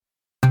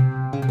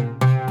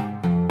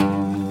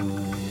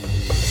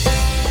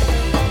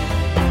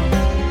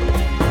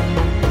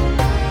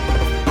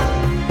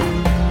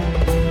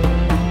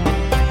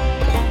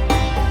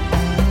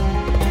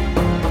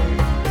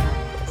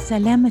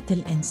سلامة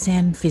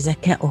الإنسان في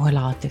ذكائه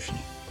العاطفي.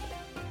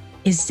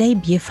 إزاي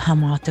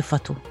بيفهم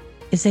عاطفته؟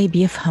 إزاي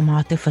بيفهم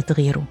عاطفة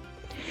غيره؟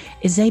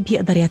 إزاي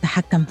بيقدر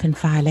يتحكم في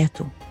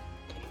انفعالاته؟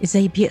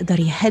 إزاي بيقدر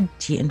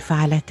يهدي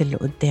انفعالات اللي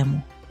قدامه؟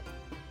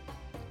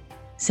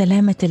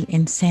 سلامة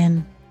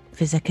الإنسان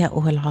في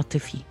ذكائه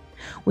العاطفي.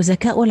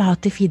 وذكائه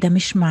العاطفي ده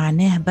مش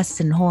معناه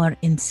بس إن هو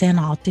إنسان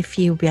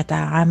عاطفي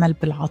وبيتعامل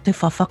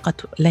بالعاطفة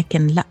فقط،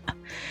 لكن لأ،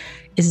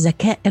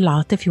 الذكاء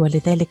العاطفي،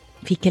 ولذلك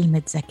في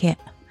كلمة ذكاء،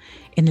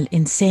 إن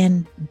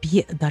الإنسان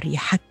بيقدر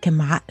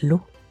يحكم عقله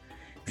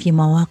في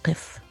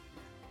مواقف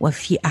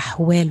وفي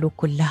أحواله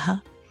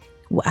كلها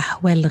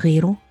وأحوال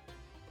غيره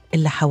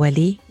اللي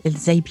حواليه.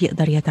 إزاي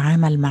بيقدر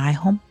يتعامل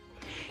معاهم،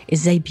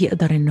 إزاي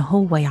بيقدر إنه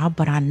هو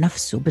يعبر عن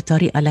نفسه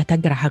بطريقة لا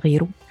تجرح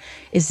غيره،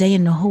 إزاي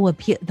إنه هو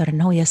بيقدر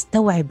إنه هو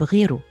يستوعب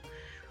غيره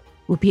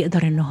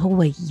وبيقدر إنه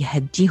هو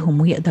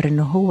يهديهم ويقدر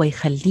إنه هو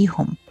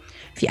يخليهم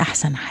في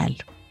أحسن حال.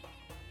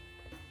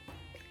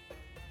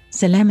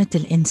 سلامة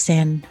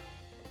الإنسان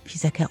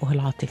في ذكائه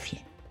العاطفي.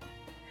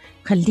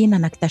 خلينا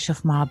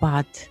نكتشف مع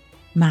بعض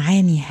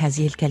معاني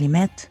هذه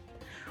الكلمات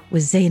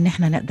وإزاي إن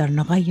احنا نقدر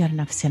نغير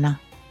نفسنا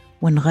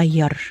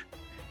ونغير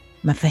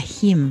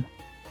مفاهيم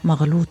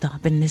مغلوطة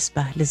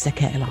بالنسبة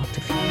للذكاء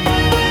العاطفي.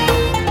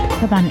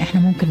 طبعا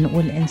احنا ممكن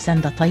نقول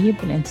الإنسان ده طيب،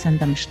 الإنسان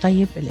ده مش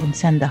طيب،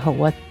 الإنسان ده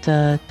هو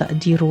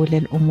تقديره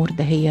للأمور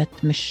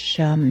دهيت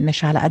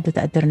مش على قد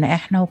تقديرنا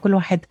احنا، وكل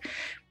واحد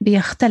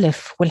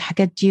بيختلف،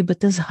 والحاجات دي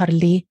بتظهر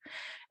ليه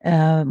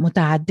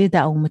متعددة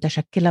أو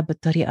متشكلة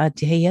بالطريقة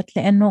دهيت،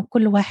 لأنه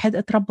كل واحد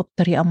اتربى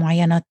بطريقة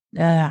معينة،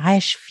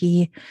 عاش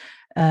في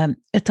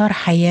إطار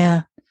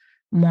حياة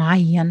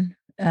معين،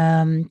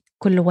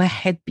 كل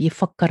واحد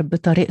بيفكر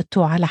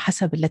بطريقته على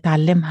حسب اللي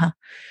تعلمها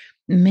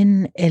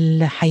من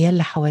الحياة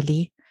اللي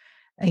حواليه.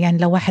 يعني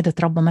لو واحد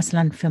اتربى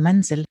مثلا في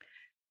منزل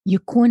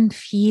يكون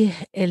فيه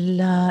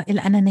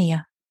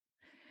الأنانية،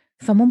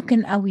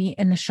 فممكن قوي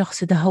ان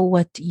الشخص ده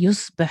هو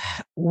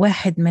يصبح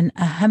واحد من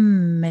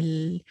اهم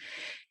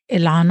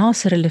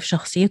العناصر اللي في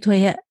شخصيته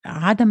هي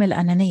عدم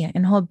الأنانية،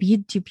 ان هو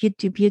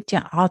بيدي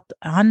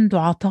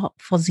عنده عطاء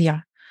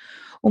فظيع.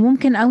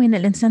 وممكن قوي ان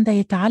الانسان ده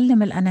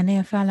يتعلم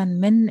الأنانية فعلا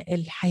من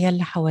الحياة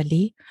اللي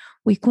حواليه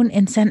ويكون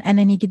انسان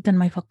أناني جدا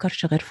ما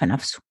يفكرش غير في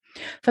نفسه.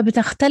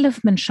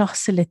 فبتختلف من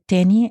شخص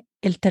للتاني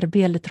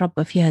التربية اللي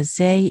اتربى فيها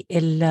ازاي،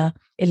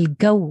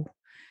 الجو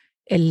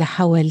اللي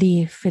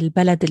حواليه في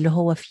البلد اللي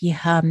هو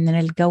فيها من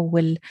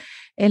الجو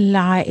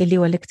العائلي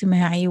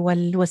والاجتماعي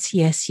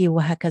والسياسي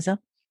وهكذا.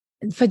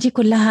 فدي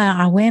كلها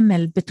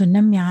عوامل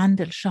بتنمي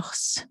عند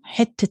الشخص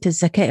حتة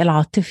الذكاء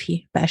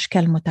العاطفي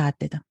بأشكال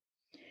متعددة.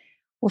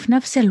 وفي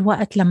نفس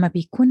الوقت لما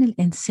بيكون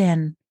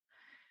الإنسان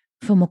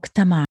في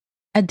مجتمع،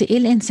 قد إيه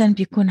الإنسان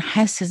بيكون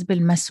حاسس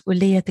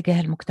بالمسؤولية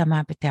تجاه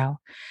المجتمع بتاعه.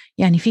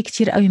 يعني في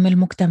كتير قوي من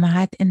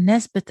المجتمعات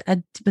الناس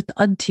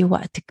بتقضي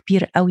وقت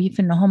كبير قوي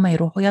في إن هم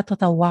يروحوا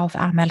يتطوعوا في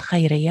أعمال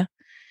خيرية،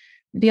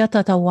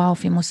 بيتطوعوا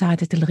في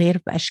مساعدة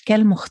الغير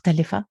بأشكال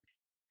مختلفة.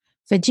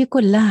 فدي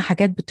كلها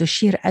حاجات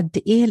بتشير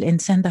قد إيه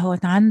الإنسان ده هو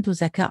عنده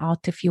ذكاء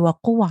عاطفي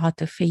وقوة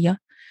عاطفية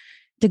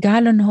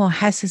تجعله إن هو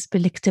حاسس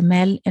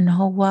بالاكتمال، إن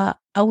هو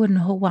أو إن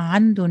هو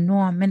عنده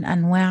نوع من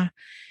أنواع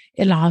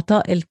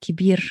العطاء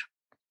الكبير،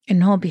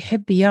 إن هو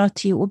بيحب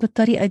يعطي.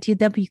 وبالطريقة دي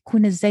ده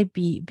بيكون إزاي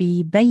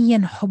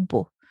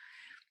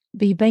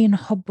بيبين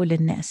حبه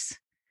للناس.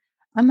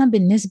 أما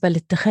بالنسبة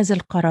لاتخاذ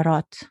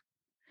القرارات،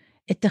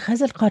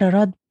 اتخاذ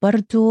القرارات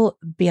برضو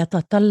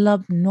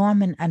بيتطلب نوع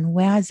من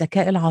أنواع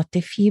الذكاء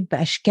العاطفي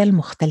بأشكال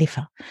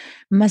مختلفة.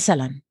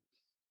 مثلا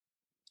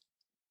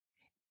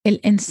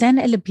الإنسان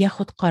اللي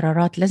بياخد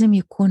قرارات لازم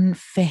يكون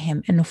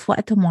فاهم إنه في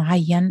وقت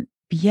معين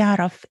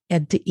بيعرف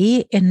قد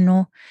إيه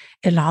إنه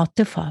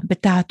العاطفة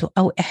بتاعته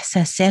أو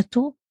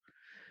إحساساته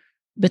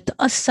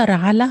بتأثر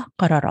على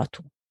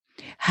قراراته.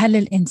 هل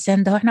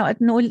الإنسان ده، إحنا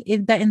وقت نقول إيه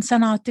ده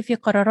إنسان عاطفي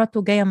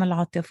قراراته جاية من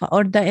العاطفة،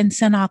 أو ده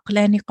إنسان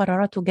عقلاني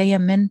قراراته جاية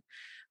من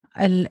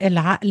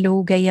العقل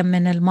وجاية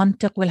من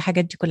المنطق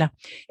والحاجات دي كلها.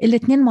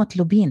 الاتنين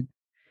مطلوبين،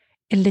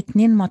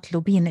 الاتنين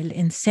مطلوبين.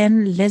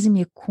 الإنسان لازم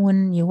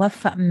يكون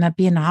يوفق ما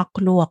بين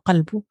عقله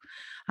وقلبه،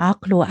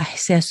 عقله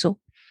وإحساسه.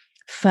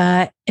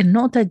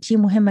 فالنقطة دي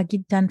مهمة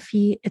جدا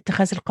في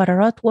اتخاذ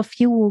القرارات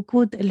وفي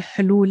وجود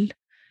الحلول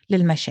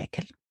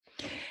للمشاكل.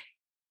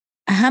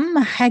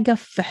 أهم حاجة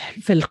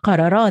في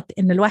القرارات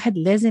إن الواحد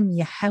لازم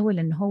يحاول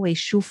إن هو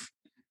يشوف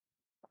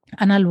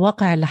أنا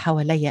الواقع اللي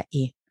حواليا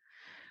إيه،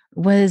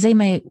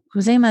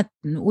 وزي ما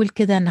نقول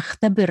كده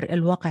نختبر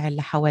الواقع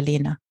اللي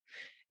حوالينا.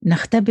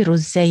 نختبره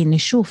ازاي؟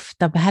 نشوف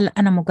طب هل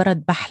انا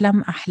مجرد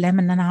بحلم احلام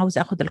ان انا عاوز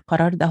اخد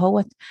القرار ده،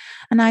 هو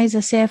انا عايزه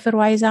اسافر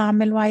وعايزه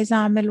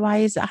اعمل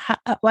وعايزه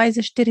احقق وعايزه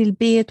اشتري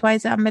البيت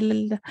وعايزه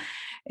اعمل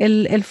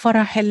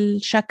الفرح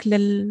الشكل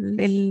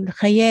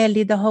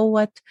الخيالي ده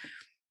هو.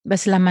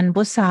 بس لما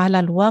نبص على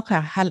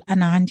الواقع، هل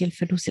انا عندي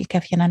الفلوس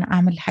الكافيه ان انا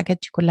اعمل الحاجات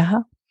دي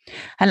كلها؟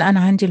 هل انا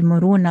عندي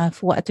المرونه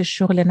في وقت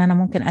الشغل ان انا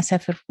ممكن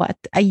اسافر في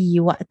اي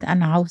وقت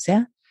انا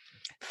عاوزاه؟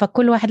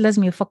 فكل واحد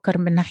لازم يفكر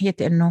من ناحيه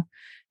انه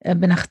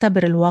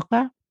بنختبر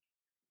الواقع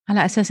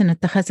على أساس أن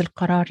اتخاذ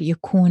القرار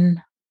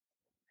يكون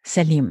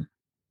سليم.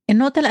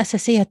 النقطة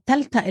الأساسية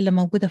الثالثة اللي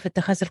موجودة في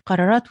اتخاذ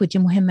القرارات، ودي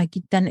مهمة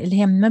جدا، اللي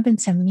هي ما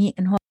بنسميه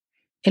إن هو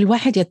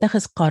الواحد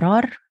يتخذ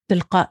قرار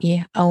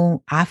تلقائي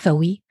أو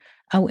عفوي،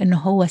 أو إنه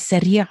هو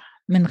سريع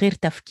من غير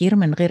تفكير،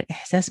 من غير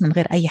إحساس، من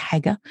غير أي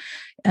حاجة.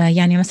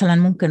 يعني مثلا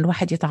ممكن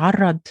الواحد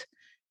يتعرض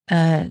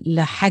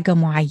لحاجة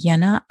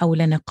معينة أو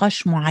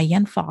لنقاش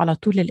معين، فعلى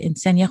طول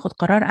الإنسان ياخد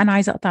قرار أنا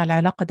عايزة أقطع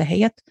العلاقة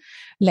دهيت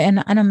لأن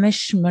أنا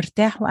مش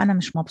مرتاح وأنا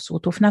مش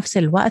مبسوط. وفي نفس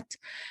الوقت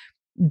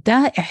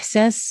ده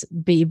إحساس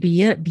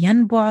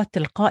بينبع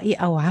تلقائي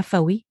أو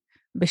عفوي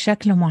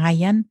بشكل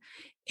معين،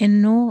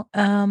 إنه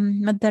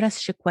ما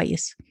تدرسش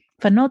كويس.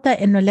 فالنقطة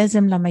إنه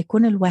لازم لما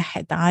يكون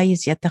الواحد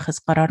عايز يتخذ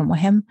قرار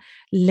مهم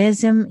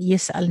لازم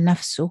يسأل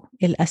نفسه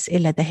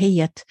الأسئلة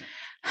دهيت: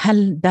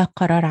 هل ده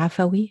قرار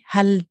عفوي؟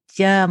 هل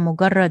ده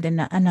مجرد إن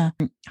أنا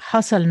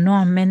حصل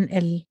نوع من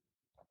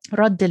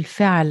رد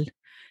الفعل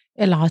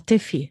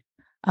العاطفي،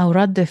 أو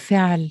رد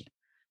فعل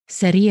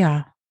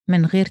سريع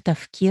من غير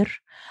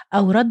تفكير،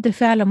 أو رد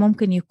فعل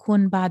ممكن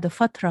يكون بعد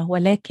فترة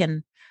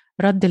ولكن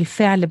رد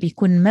الفعل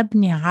بيكون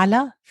مبني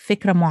على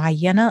فكرة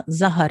معينة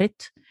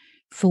ظهرت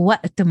في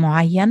وقت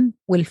معين،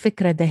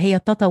 والفكرة ده هي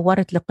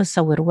تطورت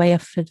لقصة ورواية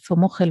في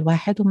مخ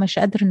الواحد ومش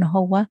قادر إن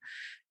هو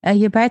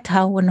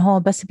يبعتها، وإن هو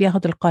بس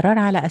بياخد القرار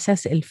على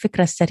أساس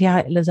الفكرة السريعة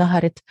اللي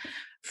ظهرت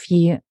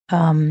في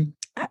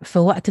في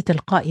وقت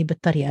تلقائي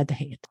بالطريقة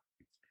دهيت.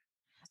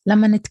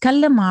 لما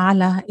نتكلم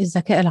على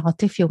الذكاء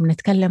العاطفي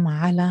وبنتكلم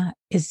على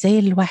ازاي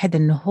الواحد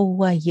انه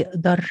هو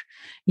يقدر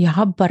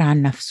يعبر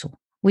عن نفسه،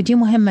 ودي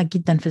مهمة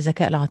جدا في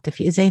الذكاء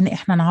العاطفي، ازاي ان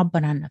احنا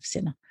نعبر عن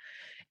نفسنا.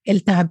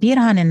 التعبير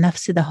عن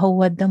النفس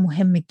ده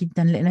مهم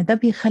جدا، لان ده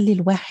بيخلي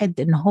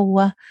الواحد ان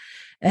هو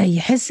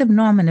يحس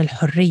بنوع من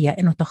الحرية،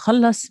 انه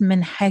تخلص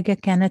من حاجة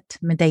كانت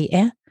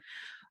مضايقاه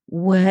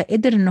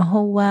وقدر ان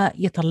هو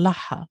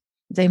يطلعها،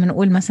 زي ما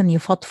نقول مثلا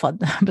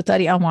يفضفض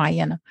بطريقة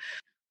معينة.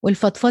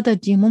 والفضفضة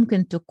دي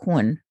ممكن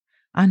تكون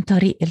عن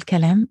طريق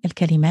الكلام،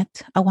 الكلمات،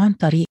 أو عن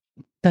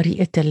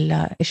طريقة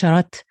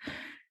الإشارات،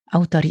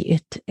 أو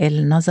طريقة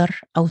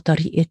النظر، أو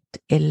طريقة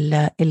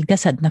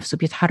الجسد نفسه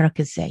بيتحرك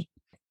إزاي.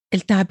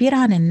 التعبير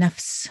عن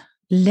النفس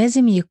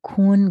لازم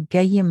يكون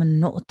جاي من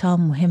نقطة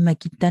مهمة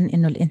جدا،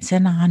 إنه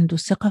الإنسان عنده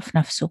ثقة في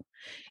نفسه،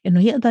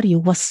 إنه يقدر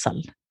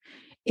يوصل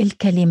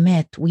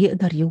الكلمات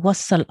ويقدر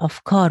يوصل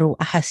أفكاره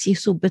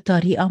وأحاسيسه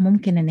بطريقة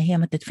ممكن إن هي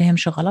ما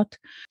تتفهمش غلط،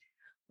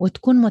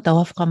 وتكون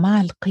متوافقة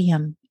مع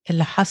القيم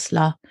اللي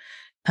حاصلة،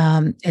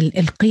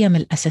 القيم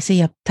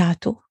الأساسية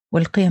بتاعته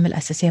والقيم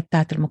الأساسية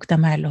بتاعت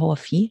المجتمع اللي هو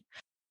فيه،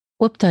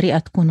 وبطريقة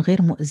تكون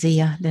غير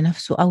مؤذية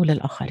لنفسه أو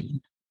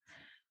للآخرين.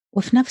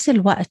 وفي نفس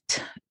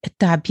الوقت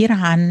التعبير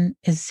عن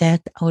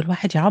الذات، أو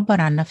الواحد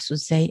يعبر عن نفسه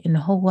إزاي، إن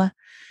هو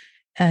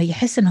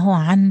يحس إن هو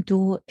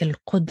عنده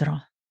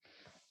القدرة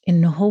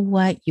إن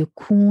هو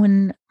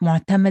يكون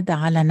معتمد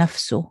على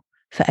نفسه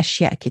في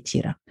أشياء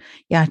كتيرة،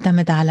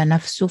 يعتمد على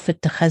نفسه في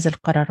اتخاذ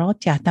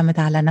القرارات، يعتمد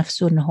على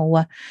نفسه إن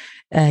هو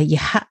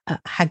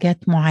يحقق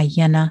حاجات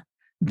معينة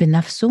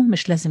بنفسه،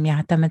 مش لازم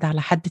يعتمد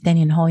على حد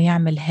تاني إن هو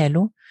يعملها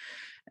له.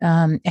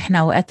 إحنا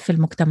أوقات في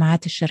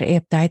المجتمعات الشرقية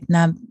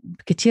بتاعتنا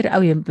كتير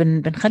قوي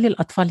بنخلي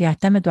الأطفال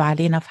يعتمدوا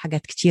علينا في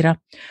حاجات كتيرة،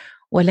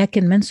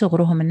 ولكن من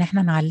صغرهم إن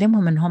إحنا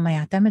نعلمهم إن هم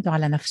يعتمدوا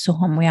على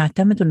نفسهم،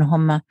 ويعتمدوا إن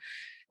هم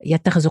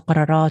يتخذوا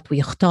قرارات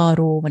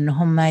ويختاروا، وإن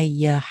هم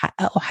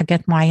يحققوا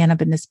حاجات معينة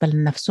بالنسبة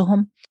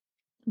لنفسهم،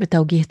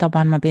 بتوجيه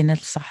طبعا ما بين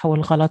الصح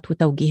والغلط،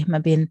 وتوجيه ما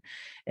بين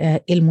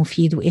إيه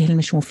المفيد وإيه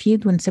المش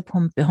مفيد،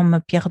 ونسيبهم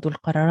هم بياخدوا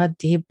القرارات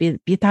دي،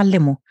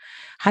 بيتعلموا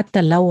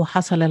حتى لو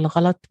حصل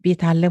الغلط،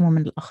 بيتعلموا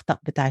من الأخطاء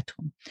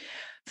بتاعتهم.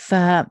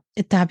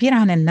 فالتعبير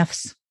عن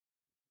النفس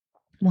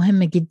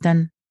مهم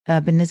جدا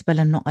بالنسبة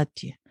للنقط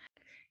دي.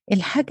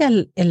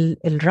 الحاجة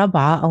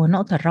الرابعة أو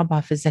النقطة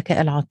الرابعة في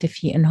الذكاء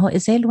العاطفي، إن هو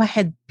إزاي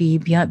الواحد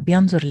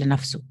بينظر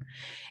لنفسه،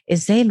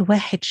 إزاي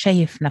الواحد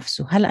شايف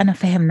نفسه. هل أنا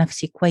فاهم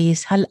نفسي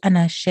كويس؟ هل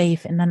أنا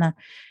شايف إن أنا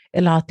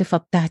العاطفة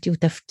بتاعتي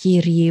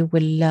وتفكيري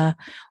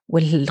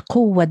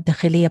والقوة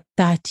الداخلية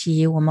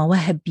بتاعتي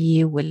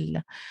ومواهبي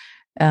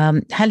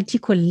هل دي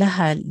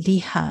كلها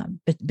ليها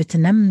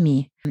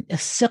بتنمي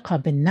الثقة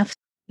بالنفس؟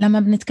 لما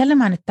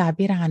بنتكلم عن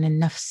التعبير عن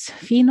النفس،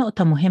 في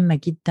نقطة مهمة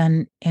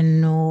جدا،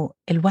 إنه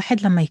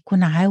الواحد لما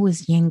يكون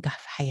عاوز ينجح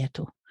في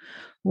حياته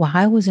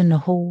وعاوز إنه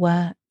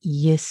هو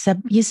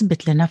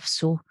يثبت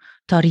لنفسه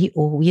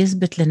طريقه،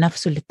 ويثبت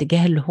لنفسه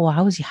الاتجاه اللي هو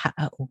عاوز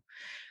يحققه،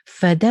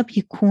 فده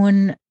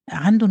بيكون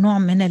عنده نوع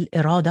من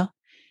الإرادة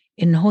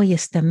إن هو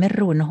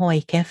يستمر، وإن هو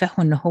يكافح،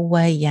 وإن هو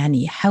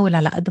يعني يحاول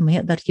على قد ما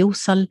يقدر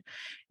يوصل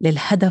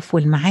للهدف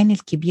والمعاني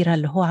الكبيرة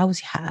اللي هو عاوز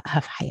يحققها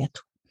في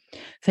حياته.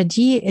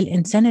 فدي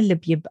الإنسان اللي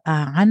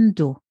بيبقى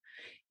عنده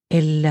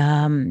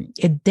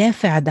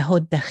الدافع ده هو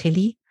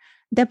الداخلي،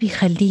 ده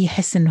بيخليه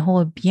يحس إن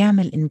هو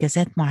بيعمل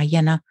إنجازات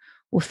معينة،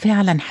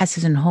 وفعلا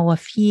حاسس إن هو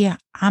في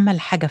عمل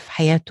حاجة في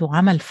حياته،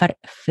 عمل فرق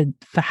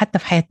حتى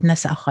في حياة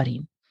ناس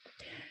آخرين.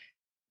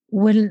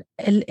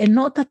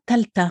 والنقطة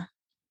الثالثة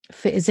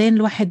في إزاي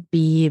الواحد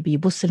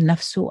بيبص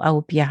لنفسه،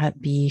 أو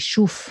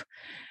بيشوف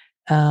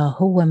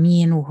هو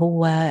مين،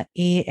 وهو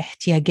إيه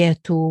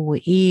احتياجاته،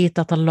 وإيه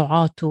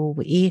تطلعاته،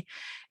 وإيه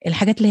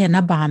الحاجات اللي هي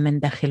نابعة من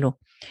داخله.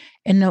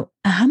 إنه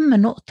أهم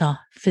نقطة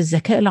في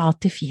الذكاء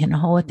العاطفي هنا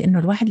هو إنه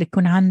الواحد اللي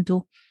يكون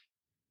عنده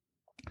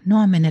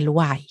نوع من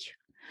الوعي،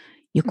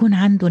 يكون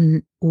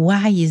عنده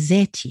وعي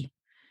ذاتي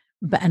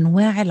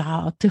بأنواع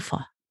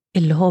العاطفة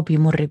اللي هو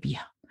بيمر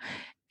بيها.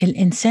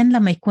 الإنسان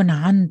لما يكون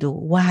عنده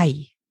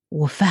وعي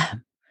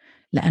وفهم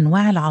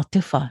لأنواع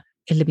العاطفة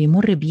اللي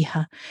بيمر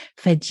بيها،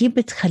 فدي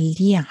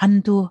بتخليه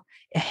عنده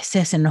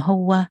إحساس إنه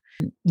هو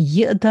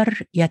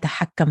يقدر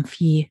يتحكم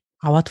في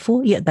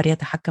عواطفه، يقدر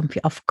يتحكم في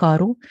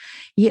أفكاره،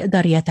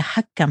 يقدر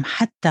يتحكم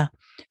حتى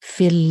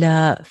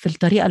في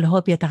الطريقة اللي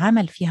هو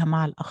بيتعامل فيها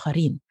مع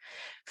الآخرين.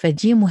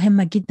 فدي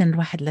مهمة جدا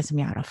الواحد لازم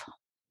يعرفها.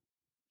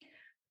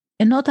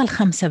 النقطة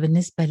الخامسة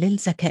بالنسبة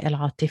للذكاء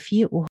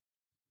العاطفي،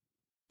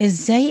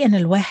 إزاي إن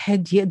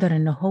الواحد يقدر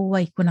إن هو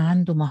يكون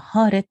عنده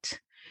مهارة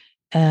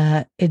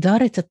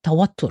إدارة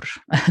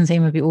التوتر زي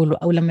ما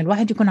بيقولوا، أو لما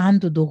الواحد يكون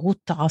عنده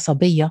ضغوط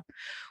عصبية،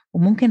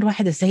 وممكن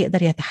الواحد إزاي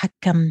يقدر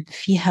يتحكم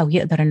فيها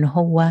ويقدر إن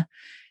هو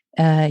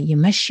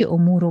يمشي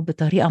أموره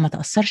بطريقة ما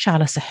تأثرش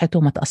على صحته،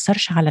 ما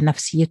تأثرش على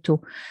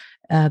نفسيته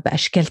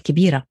بأشكال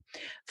كبيرة.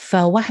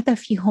 فواحدة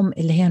فيهم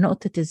اللي هي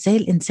نقطة إزاي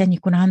الإنسان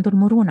يكون عنده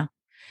المرونة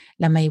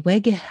لما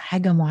يواجه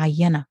حاجة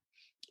معينة.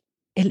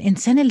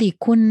 الإنسان اللي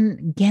يكون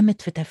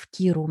جامد في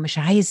تفكيره مش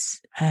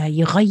عايز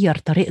يغير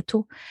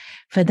طريقته،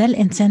 فده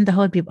الإنسان ده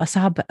هو بيبقى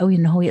صعب قوي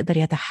إن هو يقدر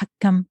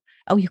يتحكم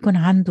أو يكون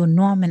عنده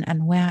نوع من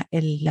أنواع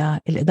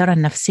الإدارة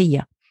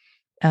النفسية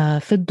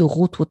في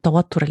الضغوط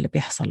والتوتر اللي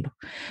بيحصل له.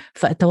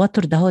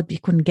 فالتوتر ده هو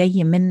بيكون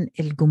جاي من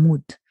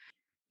الجمود.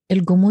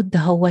 الجمود ده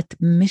هو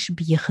مش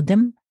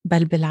بيخدم،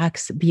 بل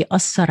بالعكس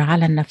بيأثر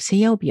على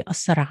النفسية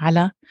وبيأثر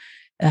على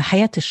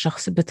حياة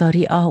الشخص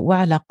بطريقة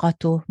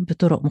وعلاقاته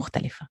بطرق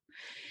مختلفة.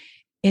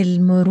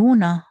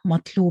 المرونة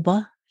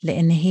مطلوبة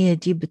لأن هي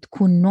دي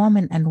بتكون نوع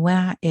من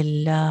أنواع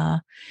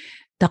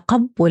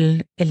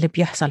التقبل اللي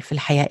بيحصل في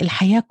الحياة.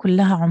 الحياة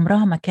كلها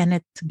عمرها ما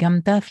كانت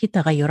جامدة، في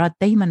تغيرات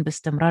دايما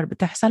باستمرار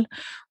بتحصل،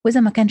 وإذا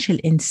ما كانش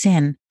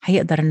الإنسان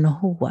هيقدر أنه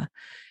هو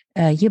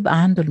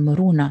يبقى عنده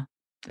المرونة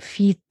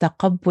في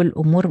تقبل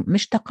أمور،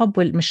 مش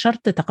تقبل، مش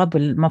شرط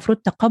تقبل، المفروض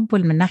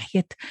تقبل من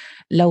ناحية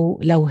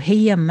لو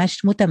هي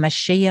مش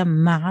متمشية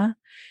مع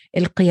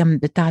القيم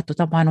بتاعته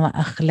طبعا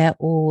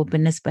وأخلاقه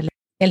بالنسبة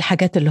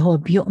للحاجات اللي هو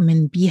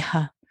بيؤمن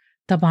بيها،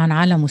 طبعا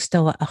على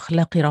مستوى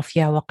أخلاقي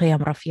رفيع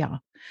وقيم رفيعة.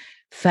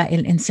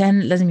 فالإنسان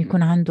لازم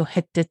يكون عنده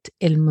حتة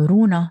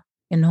المرونة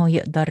إنه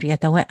يقدر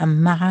يتوائم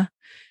مع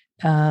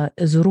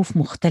ظروف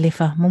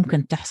مختلفة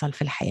ممكن تحصل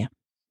في الحياة.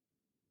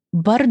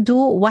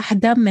 برضو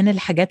واحدة من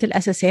الحاجات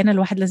الأساسية أن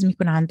الواحد لازم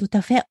يكون عنده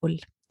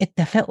تفاؤل.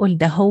 التفاؤل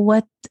ده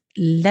هو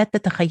لا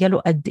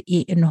تتخيلوا قد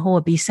إيه إنه هو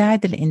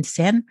بيساعد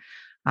الإنسان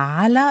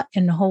على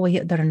إنه هو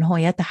يقدر إنه هو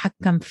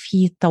يتحكم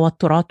في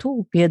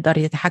توتراته، بيقدر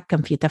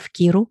يتحكم في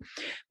تفكيره،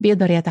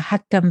 بيقدر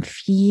يتحكم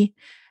في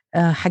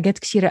حاجات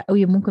كثيرة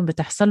قوي ممكن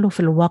بتحصل له في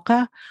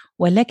الواقع.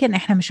 ولكن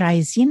إحنا مش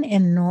عايزين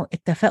إنه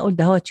التفاؤل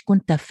ده هو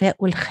يكون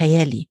تفاؤل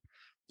خيالي.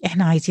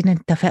 احنا عايزين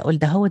التفاؤل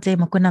ده هو زي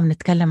ما كنا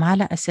بنتكلم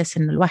على اساس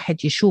ان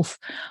الواحد يشوف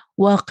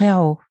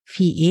واقعه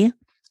فيه ايه.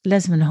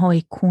 لازم ان هو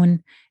يكون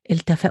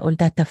التفاؤل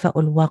ده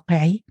تفاؤل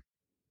واقعي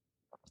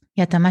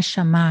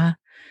يتمشى مع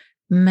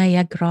ما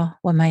يجرى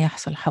وما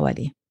يحصل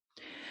حواليه.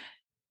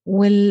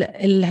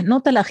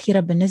 والنقطة الأخيرة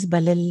بالنسبة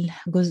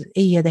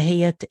للجزئية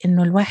دهيت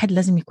إنه الواحد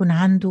لازم يكون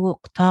عنده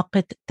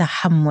طاقة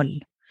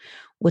تحمل.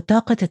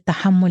 وطاقة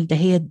التحمل ده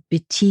هي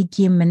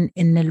بتيجي من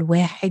إن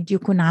الواحد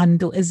يكون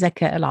عنده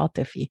الذكاء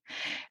العاطفي.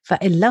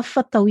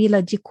 فاللفة الطويلة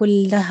دي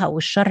كلها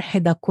والشرح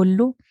ده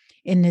كله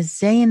إن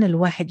إزاي إن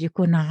الواحد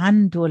يكون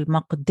عنده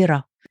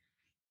المقدرة،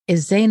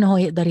 إزاي إن هو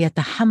يقدر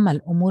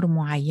يتحمل أمور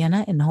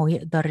معينة، إن هو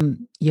يقدر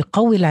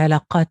يقوي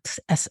العلاقات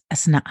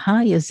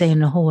أثناءها، إزاي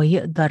إن هو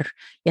يقدر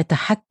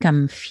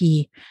يتحكم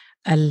في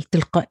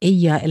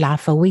التلقائية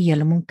العفوية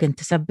اللي ممكن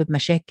تسبب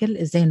مشاكل،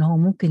 إزاي إن هو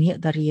ممكن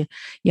يقدر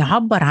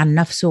يعبر عن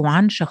نفسه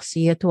وعن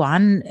شخصيته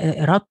وعن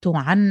إرادته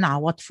وعن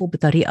عواطفه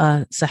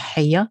بطريقة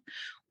صحية،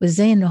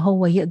 وإزاي إن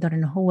هو يقدر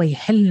إن هو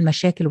يحل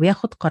المشاكل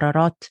وياخد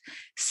قرارات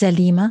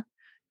سليمة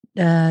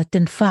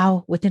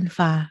تنفعه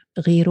وتنفع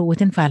غيره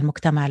وتنفع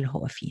المجتمع اللي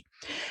هو فيه.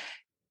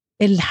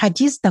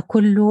 الحديث ده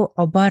كله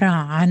عبارة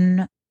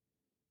عن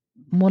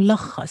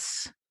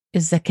ملخص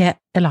الذكاء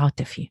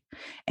العاطفي.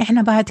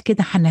 احنا بعد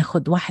كده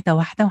هناخد واحدة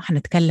واحدة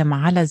وهنتكلم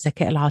على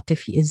الذكاء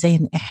العاطفي، ازاي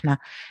ان احنا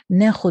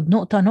ناخد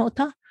نقطة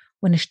نقطة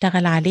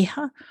ونشتغل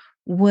عليها،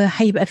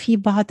 وهيبقى في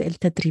بعض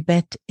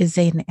التدريبات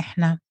ازاي ان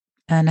احنا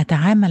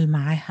نتعامل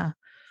معاها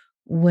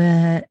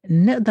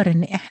ونقدر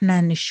ان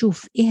احنا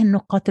نشوف ايه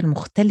النقاط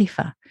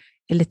المختلفة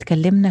اللي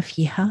اتكلمنا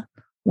فيها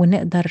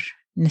ونقدر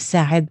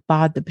نساعد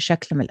بعض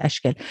بشكل من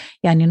الاشكال.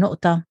 يعني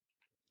نقطة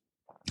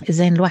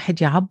ازاي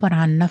الواحد يعبر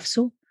عن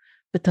نفسه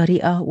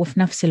بطريقة، وفي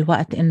نفس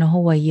الوقت انه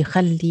هو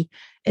يخلي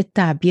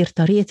التعبير،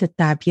 طريقة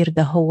التعبير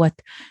ده هو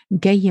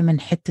جاي من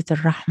حتة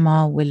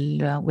الرحمة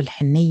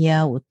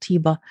والحنية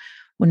والطيبة،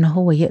 وانه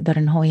هو يقدر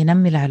انه هو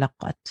ينمي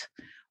العلاقات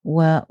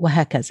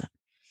وهكذا.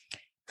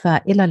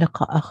 فإلى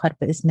لقاء آخر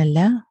بإذن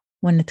الله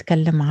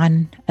ونتكلم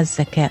عن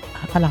الذكاء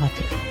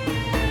العاطفي.